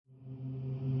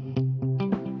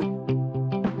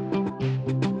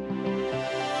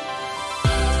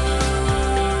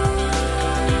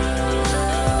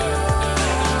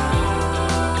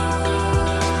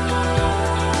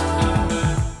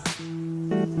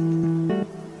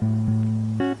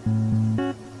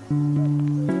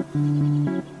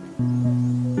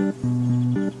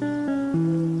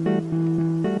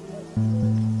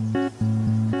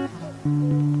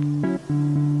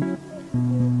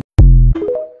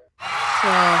So,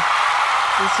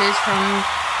 this is from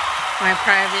my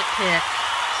private pick.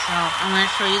 So, I'm going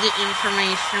to show you the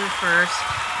information first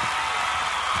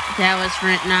that was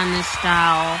written on this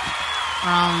doll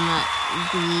from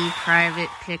the private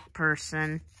pick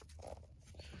person.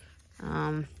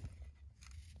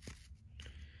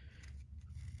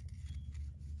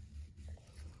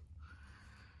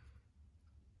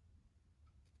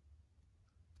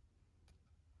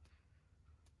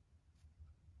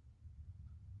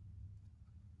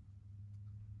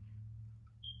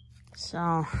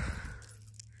 So,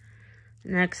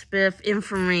 next bit of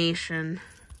information.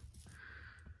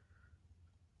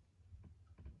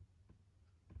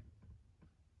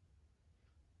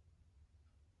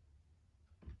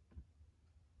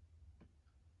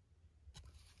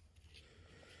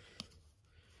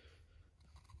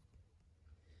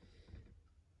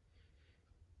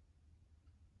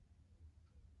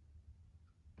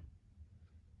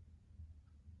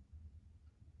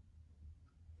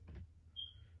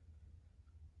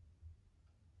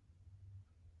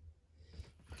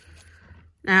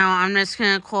 Now, I'm just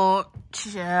going to quote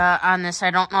on this. I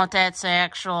don't know if that's the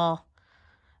actual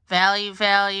value,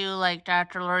 like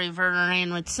Dr. Lori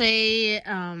Vernon would say.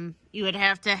 You would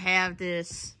have to have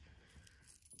this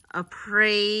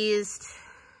appraised.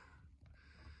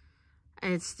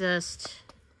 It's just,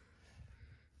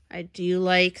 I do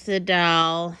like the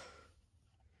doll.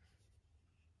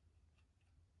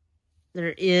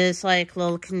 There is, like,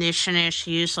 little condition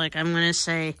issues, like I'm going to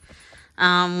say.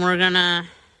 We're going to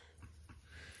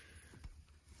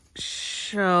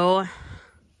show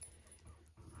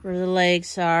where the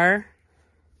legs are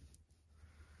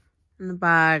and the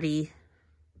body.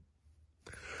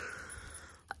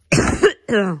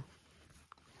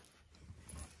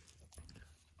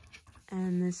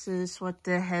 And this is what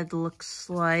the head looks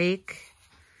like.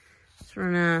 So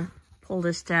we're gonna pull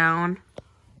this down.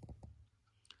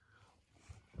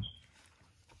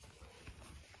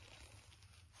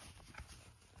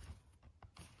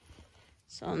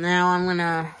 So now I'm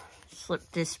gonna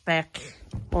slip this back.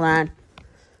 Hold on.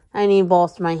 I need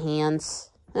both my hands.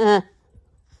 All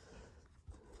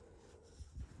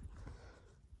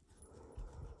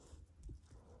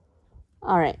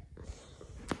right.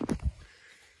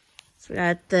 So we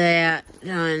got that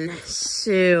done.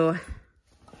 So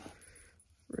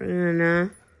we're gonna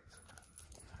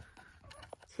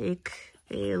take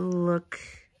a look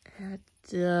at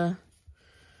the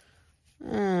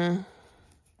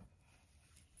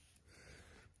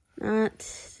not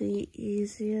the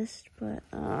easiest, but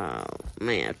I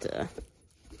might have to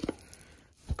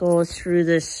go through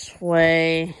this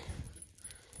way.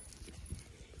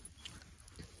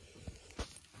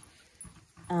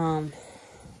 I'm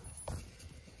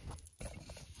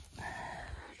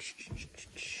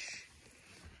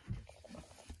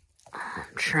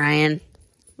trying.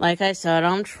 Like I said,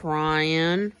 I'm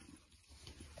trying.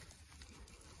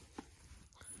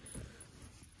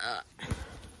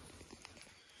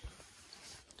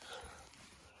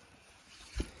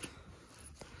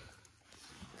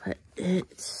 But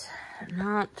it's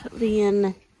not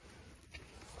being...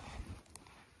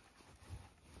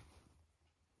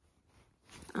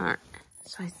 Alright,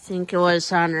 so I think it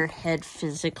was on her head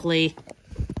physically.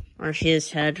 Or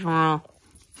his head. Well,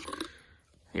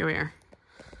 here we are.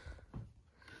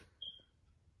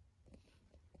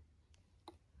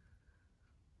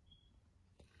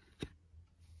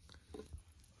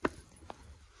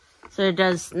 So it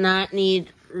does not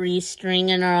need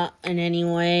restringing in any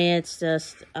way. It's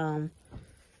just, I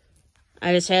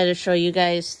just had to show you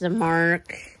guys the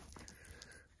mark.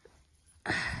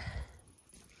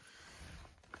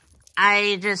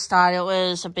 I just thought it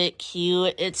was a bit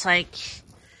cute. It's like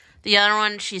the other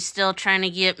one, she's still trying to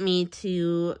get me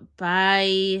to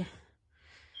buy.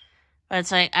 But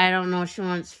it's like, I don't know, she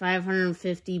wants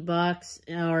 $550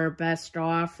 or best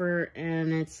offer.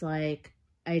 And it's like,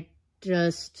 I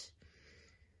just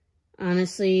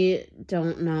honestly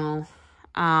don't know.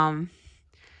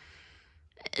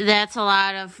 That's a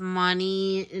lot of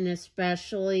money, and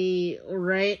especially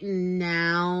right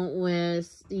now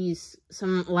with a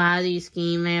lot of these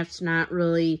game apps not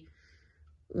really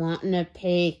wanting to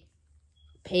pay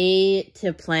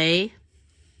to play.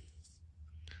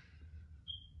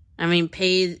 I mean,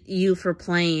 pay you for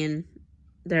playing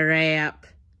their app.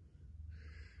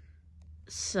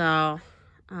 So,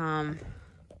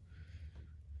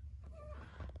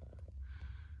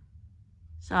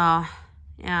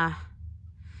 yeah.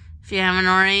 If you haven't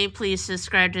already, please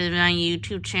subscribe to my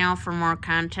YouTube channel for more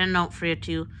content. Don't forget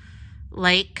to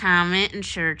like, comment, and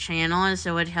share channel, as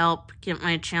it would help get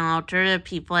my channel out there to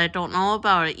people that don't know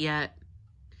about it yet.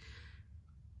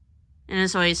 And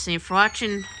as always, thanks for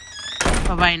watching.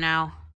 Bye-bye now.